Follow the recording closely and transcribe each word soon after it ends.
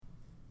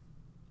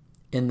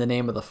In the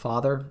name of the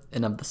Father,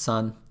 and of the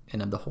Son,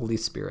 and of the Holy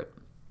Spirit.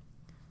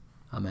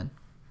 Amen.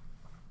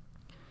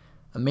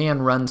 A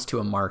man runs to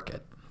a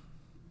market.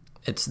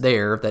 It's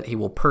there that he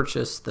will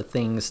purchase the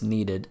things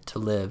needed to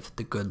live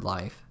the good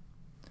life.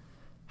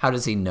 How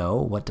does he know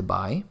what to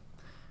buy?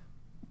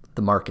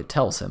 The market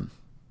tells him,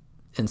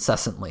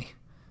 incessantly.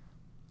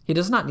 He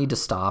does not need to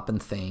stop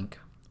and think,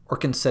 or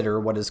consider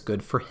what is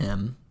good for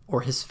him,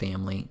 or his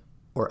family,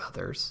 or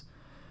others.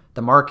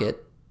 The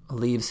market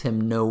leaves him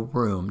no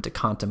room to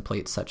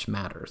contemplate such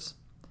matters.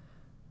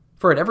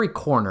 For at every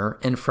corner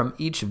and from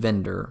each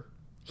vendor,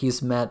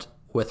 he's met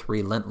with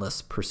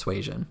relentless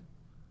persuasion.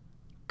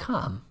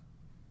 Come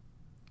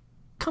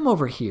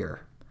over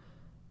here.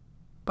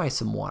 Buy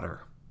some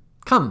water.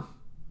 Come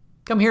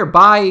here,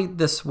 buy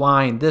this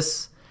wine.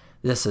 This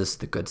is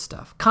the good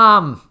stuff.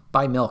 Come,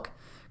 buy milk.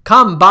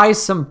 Come, buy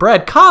some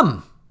bread.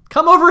 Come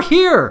over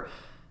here.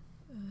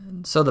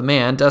 And so the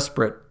man,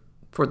 desperate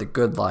for the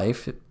good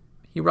life,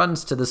 he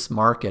runs to this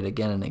market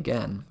again and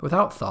again,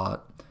 without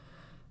thought,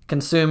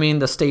 consuming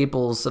the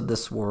staples of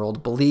this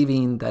world,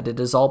 believing that it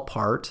is all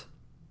part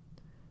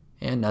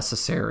and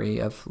necessary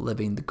of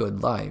living the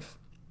good life,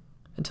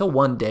 until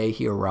one day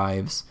he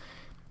arrives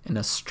and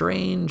a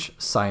strange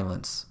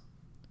silence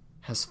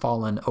has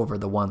fallen over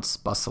the once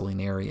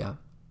bustling area.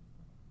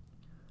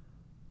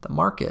 The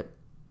market,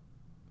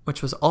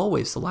 which was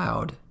always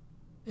loud,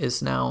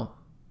 is now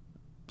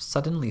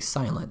suddenly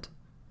silent.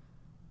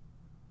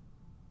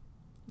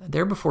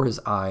 There before his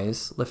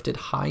eyes, lifted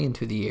high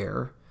into the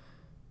air,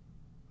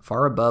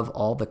 far above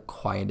all the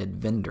quieted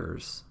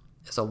vendors,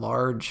 is a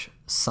large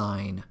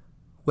sign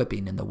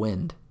whipping in the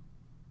wind.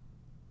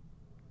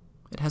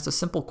 It has a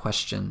simple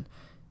question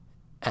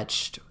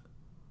etched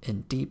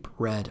in deep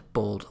red,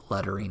 bold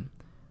lettering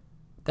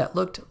that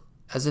looked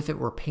as if it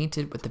were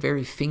painted with the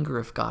very finger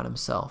of God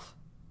himself.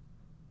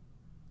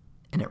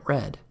 And it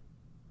read,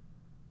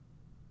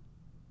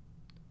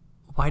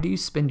 "Why do you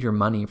spend your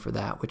money for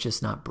that which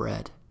is not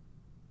bread,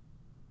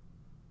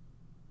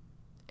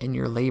 and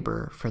your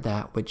labor for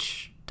that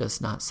which does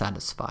not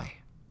satisfy?"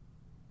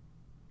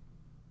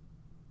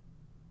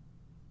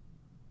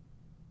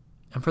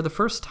 And for the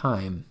first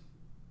time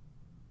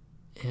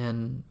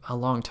in a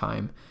long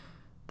time,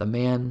 the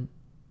man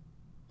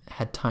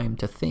had time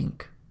to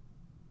think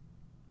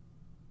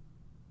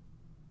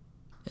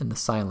in the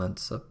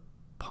silence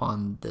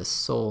upon this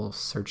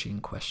soul-searching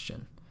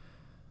question.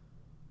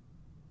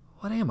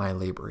 What am I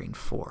laboring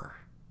for?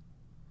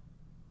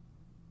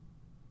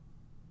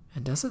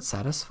 And does it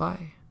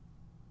satisfy?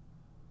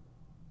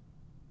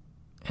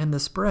 And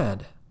this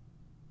bread,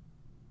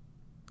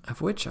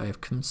 of which I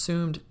have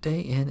consumed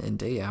day in and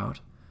day out,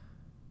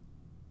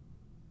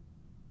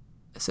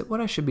 is it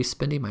what I should be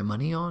spending my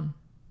money on?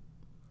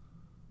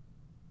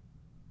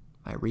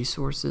 My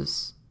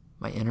resources,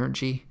 my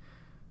energy,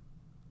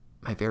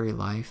 my very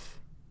life?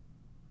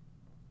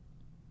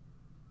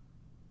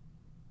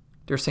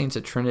 Dear Saints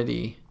at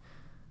Trinity,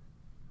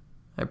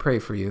 I pray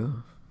for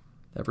you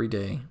every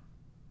day.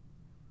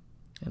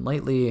 And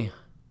lately,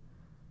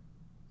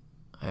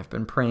 I have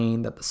been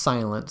praying that the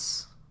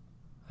silence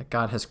that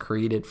God has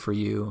created for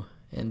you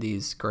in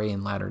these gray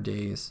and latter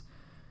days,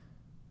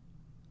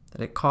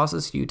 that it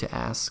causes you to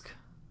ask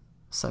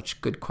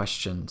such good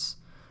questions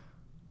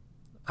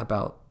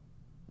about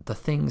the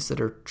things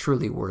that are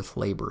truly worth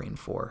laboring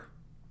for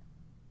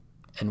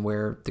and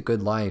where the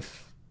good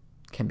life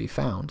can be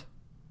found.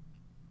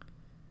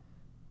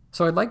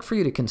 So I'd like for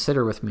you to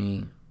consider with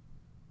me,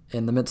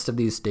 in the midst of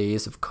these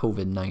days of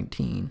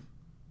COVID-19,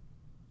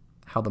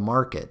 how the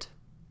market,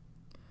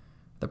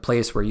 the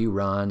place where you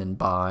run and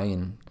buy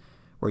and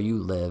where you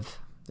live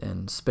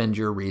and spend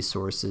your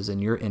resources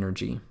and your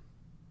energy,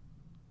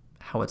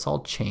 how it's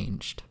all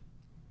changed.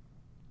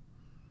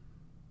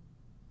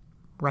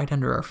 Right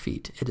under our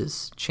feet, it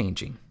is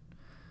changing.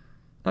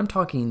 I'm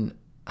talking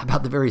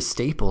about the very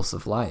staples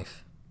of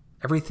life.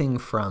 Everything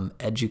from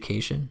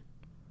education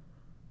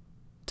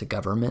to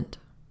government,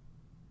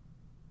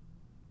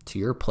 to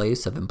your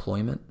place of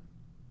employment,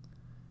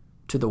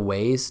 to the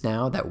ways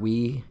now that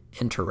we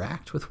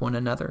interact with one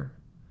another,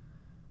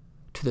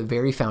 to the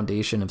very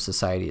foundation of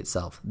society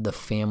itself, the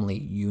family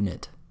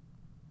unit.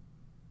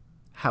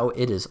 How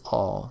it is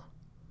all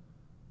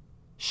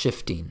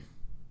shifting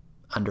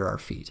under our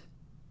feet.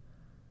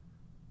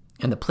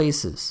 And the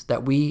places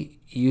that we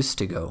used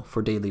to go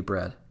for daily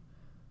bread,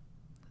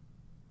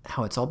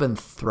 how it's all been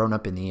thrown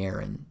up in the air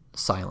and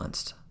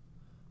silenced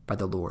by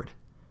the Lord.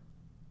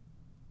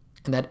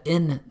 And that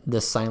in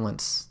this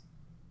silence,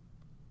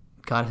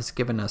 God has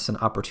given us an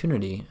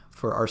opportunity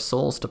for our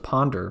souls to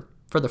ponder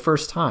for the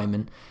first time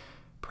in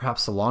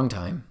perhaps a long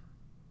time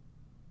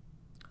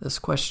this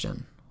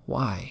question: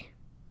 why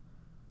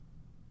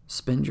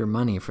spend your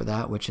money for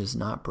that which is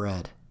not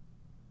bread,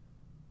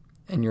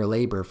 and your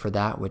labor for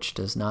that which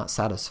does not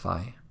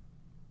satisfy?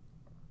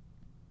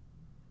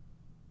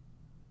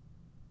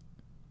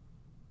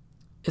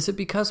 Is it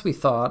because we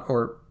thought,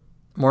 or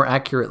more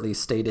accurately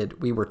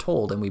stated, we were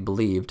told and we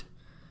believed,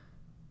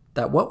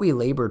 that what we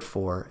labored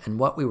for and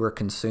what we were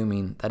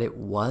consuming, that it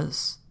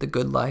was the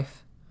good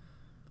life?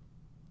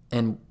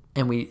 And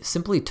we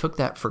simply took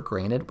that for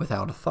granted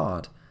without a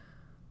thought.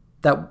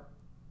 That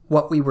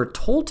what we were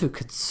told to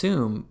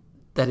consume,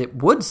 that it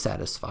would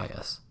satisfy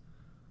us.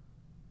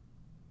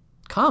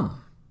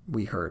 Come,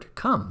 we heard,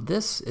 come,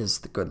 this is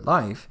the good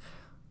life.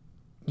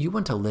 You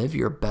want to live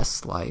your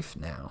best life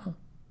now.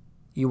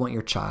 You want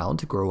your child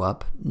to grow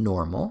up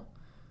normal.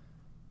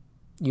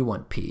 You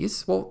want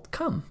peace. Well,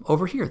 come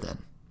over here then.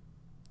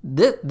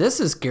 This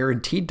is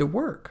guaranteed to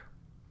work,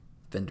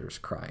 vendors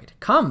cried.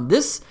 Come,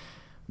 this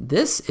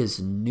is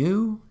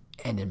new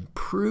and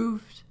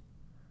improved.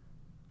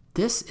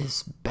 This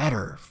is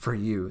better for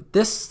you.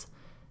 This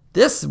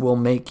will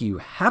make you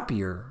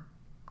happier.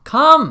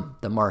 Come,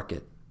 the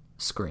market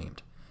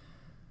screamed.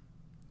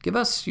 Give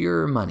us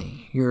your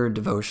money, your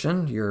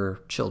devotion,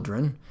 your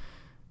children,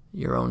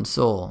 your own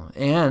soul,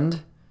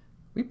 and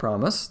we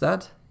promise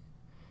that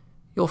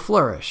you'll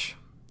flourish.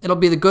 It'll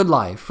be the good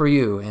life for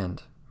you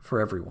and for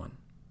everyone.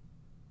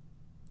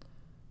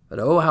 But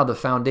oh, how the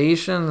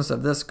foundations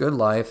of this good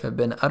life have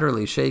been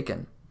utterly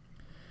shaken,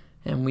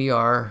 and we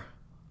are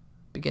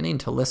beginning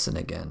to listen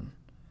again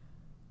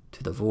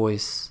to the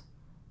voice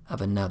of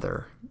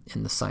another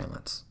in the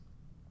silence.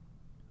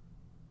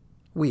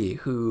 We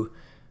who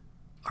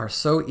are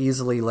so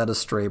easily led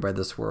astray by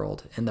this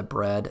world and the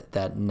bread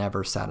that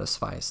never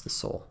satisfies the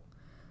soul,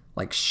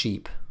 like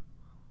sheep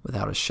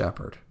without a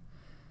shepherd,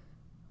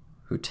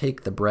 who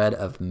take the bread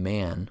of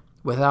man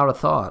without a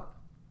thought,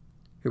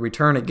 who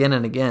return again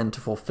and again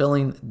to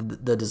fulfilling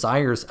the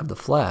desires of the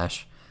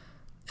flesh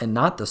and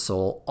not the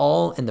soul,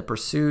 all in the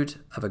pursuit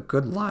of a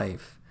good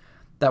life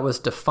that was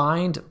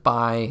defined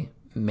by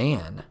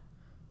man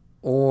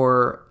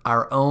or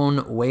our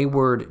own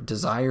wayward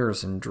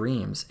desires and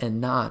dreams,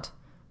 and not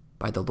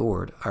by the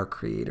Lord, our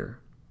Creator.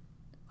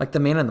 Like the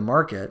man in the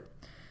market,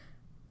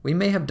 we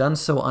may have done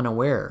so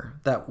unaware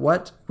that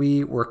what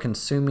we were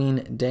consuming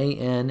day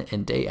in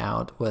and day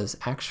out was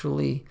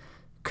actually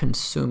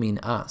consuming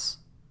us.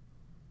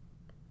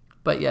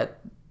 But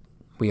yet,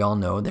 we all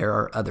know there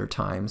are other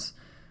times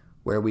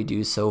where we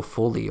do so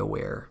fully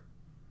aware.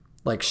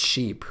 Like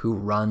sheep who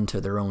run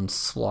to their own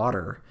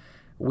slaughter,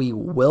 we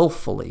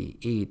willfully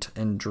eat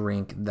and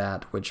drink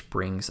that which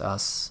brings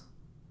us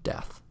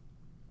death.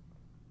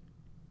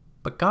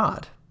 But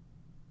God,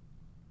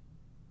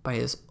 by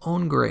his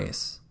own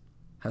grace,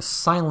 has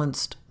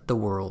silenced the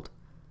world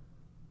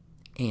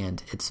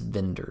and its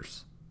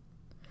vendors.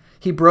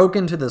 He broke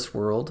into this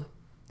world,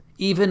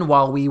 even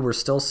while we were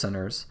still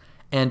sinners,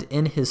 and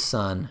in his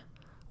Son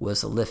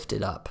was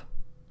lifted up,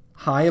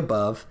 high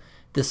above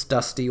this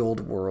dusty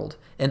old world,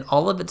 and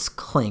all of its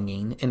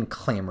clanging and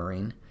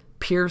clamoring,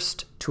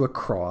 pierced to a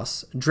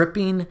cross,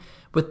 dripping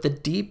with the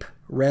deep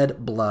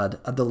red blood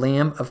of the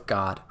Lamb of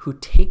God, who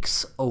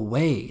takes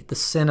away the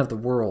sin of the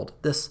world,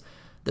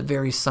 the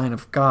very sign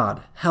of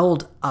God,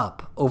 held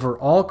up over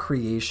all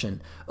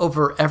creation,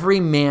 over every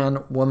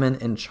man, woman,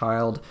 and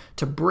child,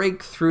 to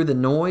break through the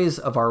noise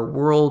of our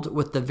world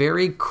with the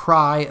very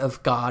cry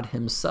of God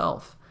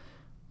himself.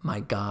 My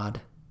God,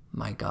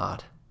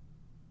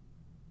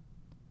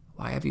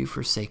 why have you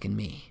forsaken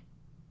me?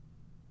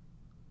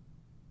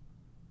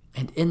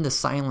 And in the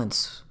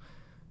silence,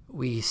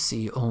 we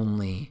see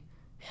only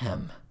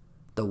him,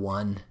 the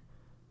one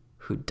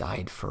who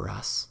died for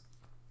us,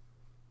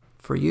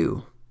 for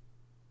you,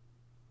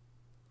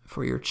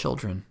 for your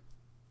children,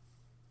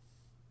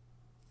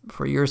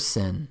 for your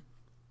sin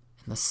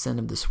and the sin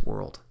of this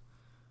world.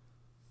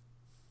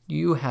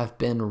 You have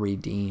been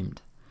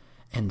redeemed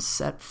and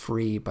set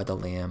free by the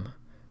Lamb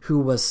who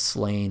was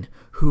slain,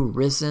 who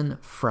risen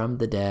from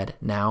the dead,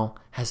 now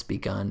has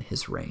begun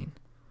his reign.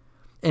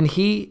 And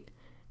he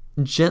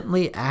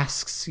gently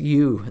asks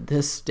you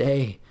this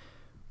day,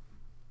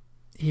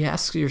 he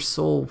asks your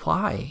soul,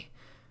 why?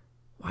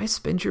 Why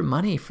spend your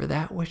money for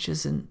that which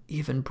isn't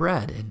even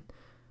bread? And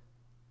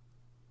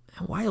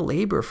why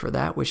labor for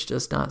that which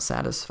does not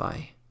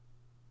satisfy?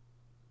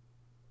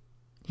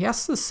 He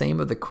asks the same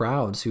of the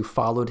crowds who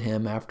followed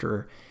him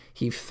after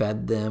he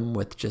fed them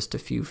with just a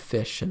few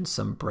fish and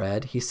some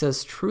bread. He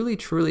says, truly,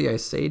 truly, I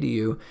say to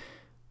you,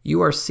 you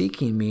are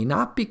seeking me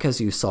not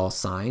because you saw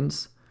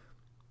signs,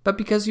 but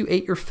because you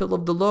ate your fill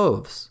of the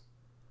loaves.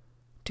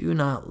 Do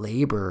not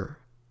labor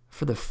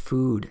for the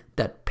food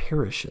that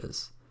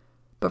perishes,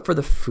 but for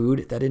the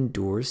food that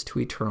endures to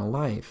eternal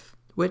life,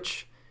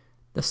 which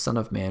the Son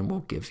of Man will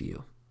give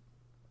you.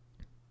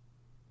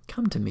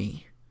 Come to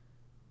me.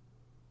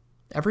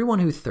 Everyone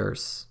who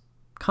thirsts,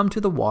 come to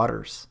the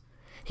waters.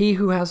 He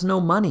who has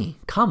no money,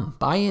 come,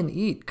 buy and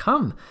eat.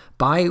 Come,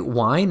 buy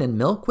wine and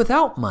milk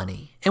without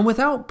money and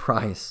without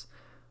price.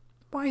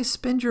 Why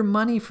spend your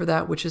money for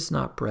that which is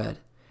not bread,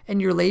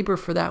 and your labor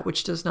for that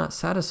which does not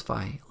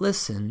satisfy?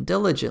 Listen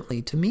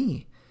diligently to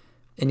me,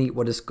 and eat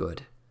what is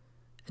good,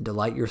 and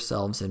delight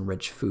yourselves in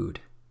rich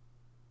food.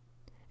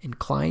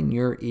 Incline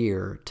your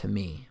ear to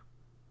me,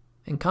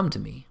 and come to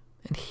me,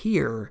 and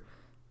hear,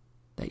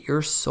 that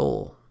your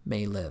soul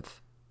may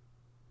live.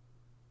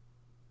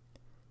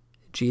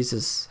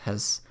 Jesus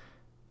has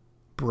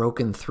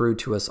broken through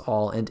to us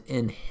all, and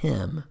in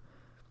him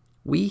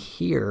we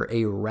hear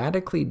a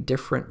radically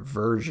different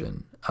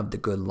version of the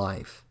good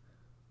life.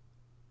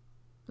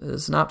 It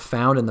is not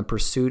found in the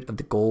pursuit of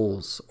the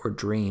goals or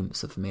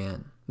dreams of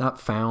man, not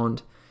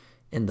found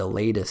in the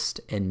latest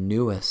and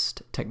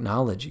newest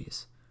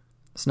technologies.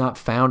 It's not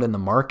found in the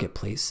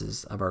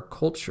marketplaces of our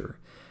culture,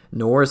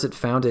 nor is it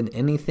found in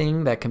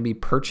anything that can be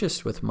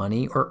purchased with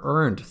money or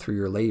earned through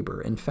your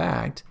labor. In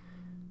fact,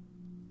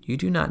 you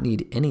do not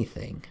need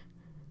anything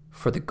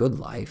for the good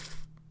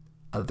life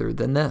other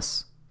than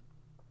this: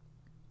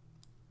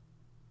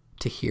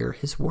 to hear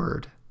his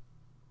word,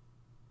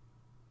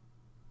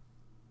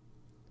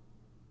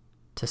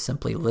 to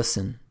simply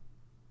listen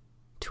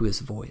to his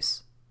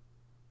voice.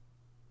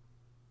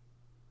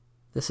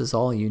 This is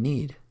all you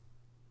need,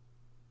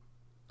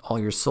 all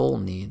your soul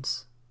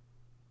needs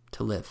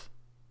to live.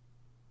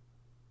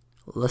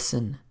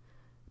 Listen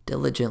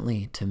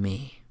diligently to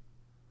me.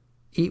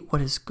 Eat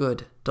what is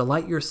good.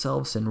 Delight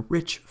yourselves in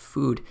rich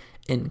food.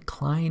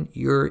 Incline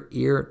your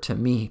ear to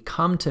me.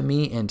 Come to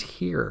me and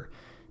hear,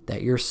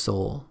 that your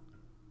soul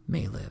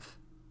may live.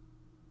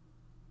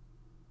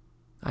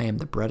 I am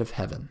the bread of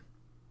heaven.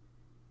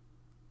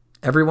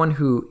 Everyone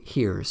who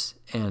hears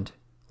and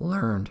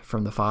learned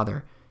from the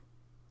Father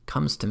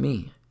comes to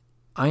me.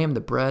 I am the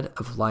bread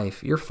of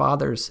life. Your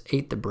fathers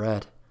ate the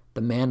bread,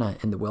 the manna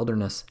in the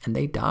wilderness, and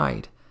they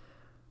died.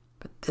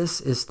 But this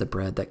is the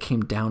bread that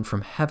came down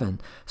from heaven,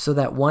 so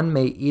that one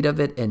may eat of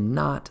it and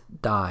not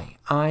die.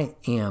 I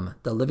am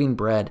the living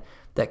bread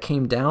that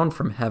came down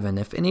from heaven.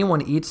 If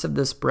anyone eats of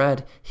this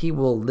bread, he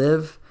will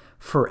live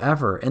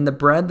forever. And the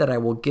bread that I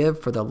will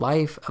give for the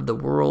life of the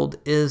world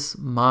is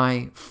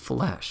my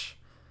flesh.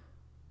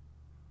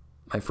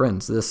 My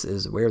friends, this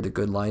is where the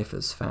good life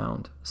is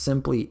found,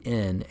 simply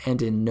in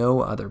and in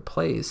no other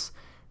place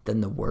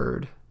than the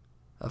Word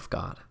of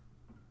God.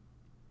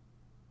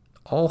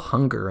 All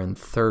hunger and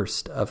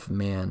thirst of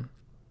man,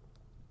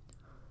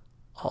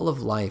 all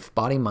of life,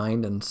 body,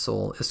 mind, and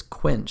soul, is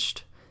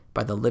quenched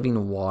by the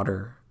living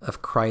water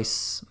of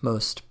Christ's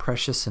most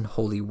precious and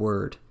holy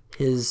word,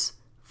 his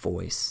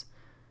voice,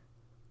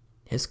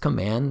 his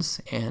commands,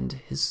 and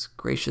his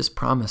gracious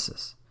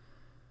promises.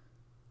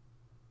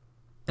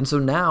 And so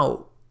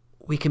now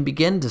we can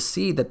begin to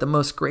see that the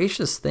most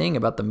gracious thing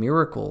about the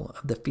miracle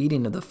of the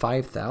feeding of the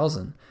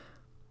 5,000,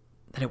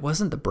 that it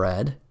wasn't the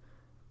bread,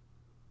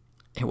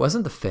 it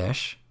wasn't the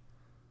fish,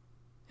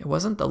 it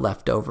wasn't the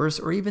leftovers,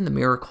 or even the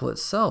miracle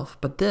itself,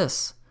 but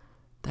this,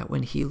 that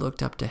when he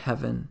looked up to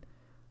heaven,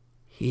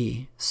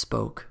 he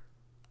spoke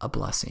a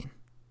blessing.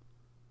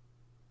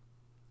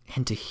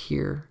 And to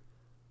hear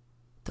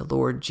the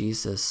Lord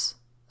Jesus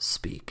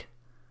speak,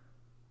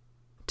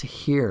 to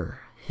hear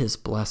his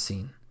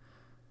blessing,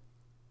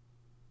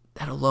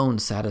 that alone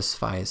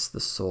satisfies the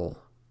soul.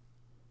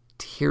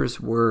 To hear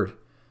his word,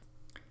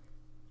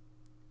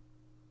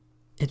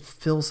 it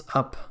fills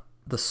up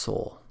the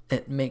soul.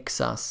 It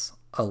makes us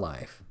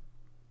alive.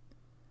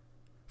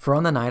 For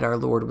on the night our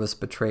Lord was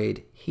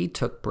betrayed, he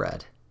took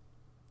bread,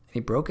 and he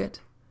broke it,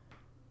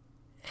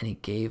 and he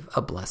gave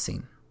a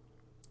blessing,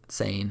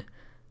 saying,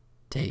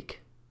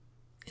 "Take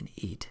and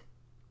eat.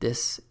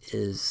 This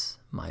is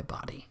my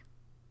body,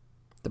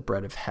 the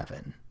bread of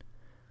heaven,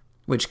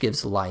 which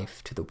gives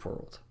life to the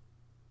world,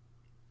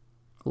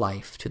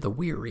 life to the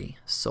weary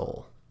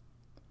soul."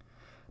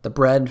 The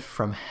bread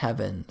from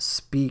heaven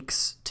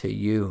speaks to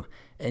you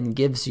and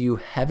gives you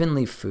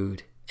heavenly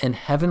food and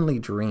heavenly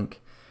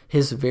drink,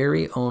 his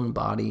very own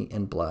body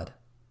and blood,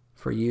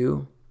 for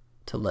you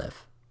to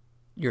live,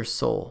 your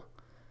soul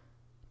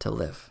to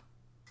live.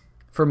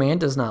 For man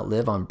does not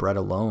live on bread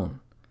alone,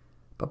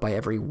 but by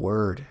every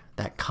word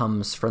that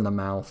comes from the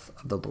mouth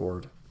of the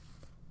Lord.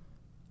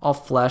 All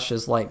flesh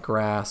is like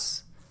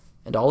grass,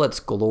 and all its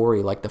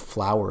glory like the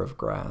flower of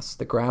grass.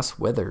 The grass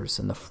withers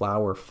and the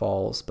flower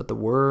falls, but the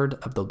word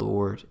of the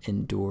Lord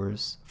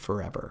endures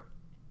forever.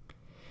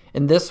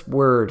 In this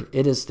word,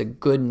 it is the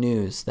good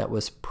news that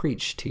was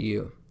preached to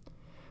you.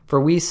 For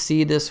we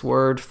see this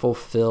word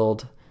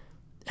fulfilled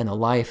in the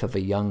life of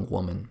a young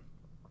woman,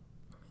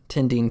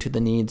 tending to the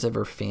needs of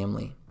her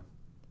family.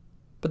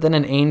 But then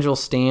an angel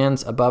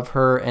stands above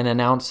her and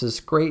announces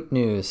great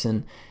news,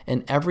 and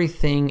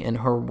everything in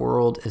her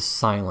world is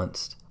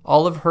silenced.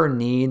 All of her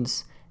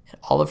needs, and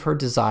all of her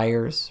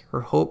desires,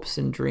 her hopes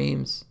and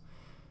dreams.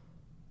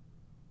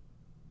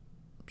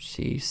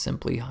 She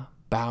simply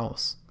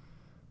bows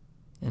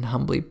and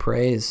humbly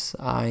prays,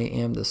 "I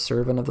am the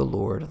servant of the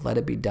Lord. Let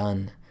it be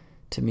done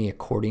to me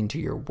according to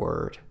your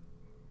word."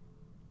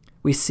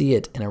 We see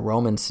it in a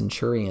Roman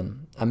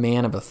centurion, a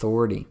man of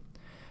authority,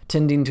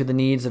 tending to the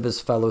needs of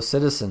his fellow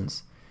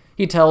citizens.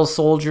 He tells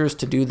soldiers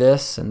to do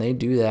this, and they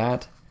do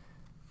that.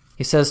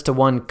 He says to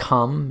one,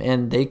 "Come,"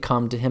 and they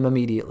come to him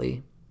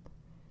immediately.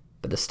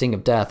 But the sting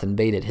of death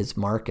invaded his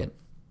market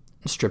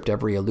and stripped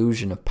every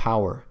illusion of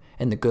power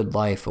and the good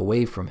life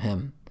away from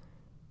him.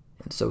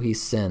 And so he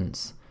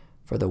sins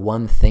for the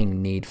one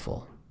thing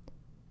needful.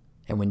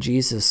 And when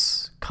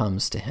Jesus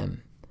comes to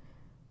him,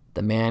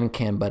 the man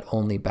can but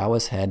only bow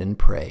his head and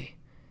pray,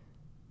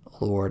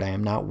 "Lord, I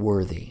am not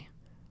worthy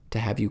to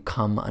have you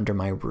come under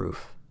my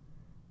roof,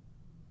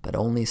 but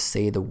only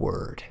say the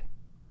word,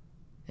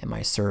 and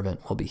my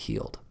servant will be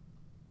healed.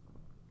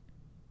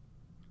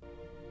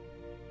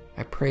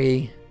 I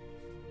pray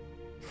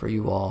for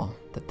you all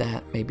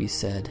that may be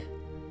said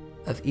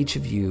of each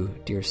of you,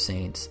 dear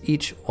saints,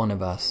 each one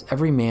of us,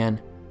 every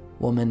man,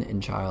 woman,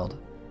 and child,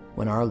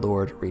 when our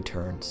Lord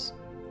returns,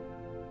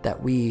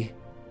 that we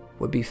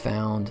would be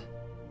found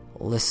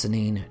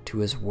listening to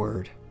his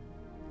word,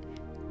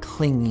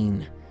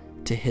 clinging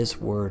to his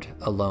word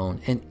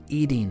alone, and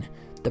eating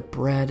the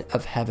bread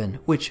of heaven,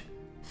 which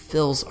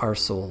fills our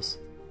souls,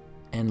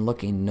 and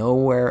looking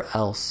nowhere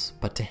else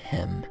but to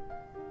him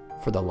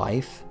for the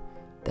life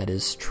that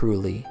is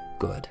truly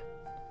good.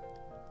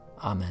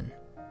 Amen.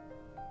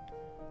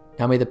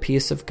 Now may the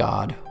peace of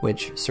God,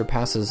 which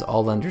surpasses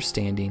all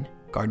understanding,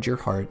 guard your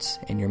hearts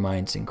and your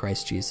minds in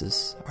Christ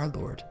Jesus our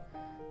Lord.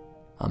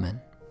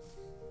 Amen.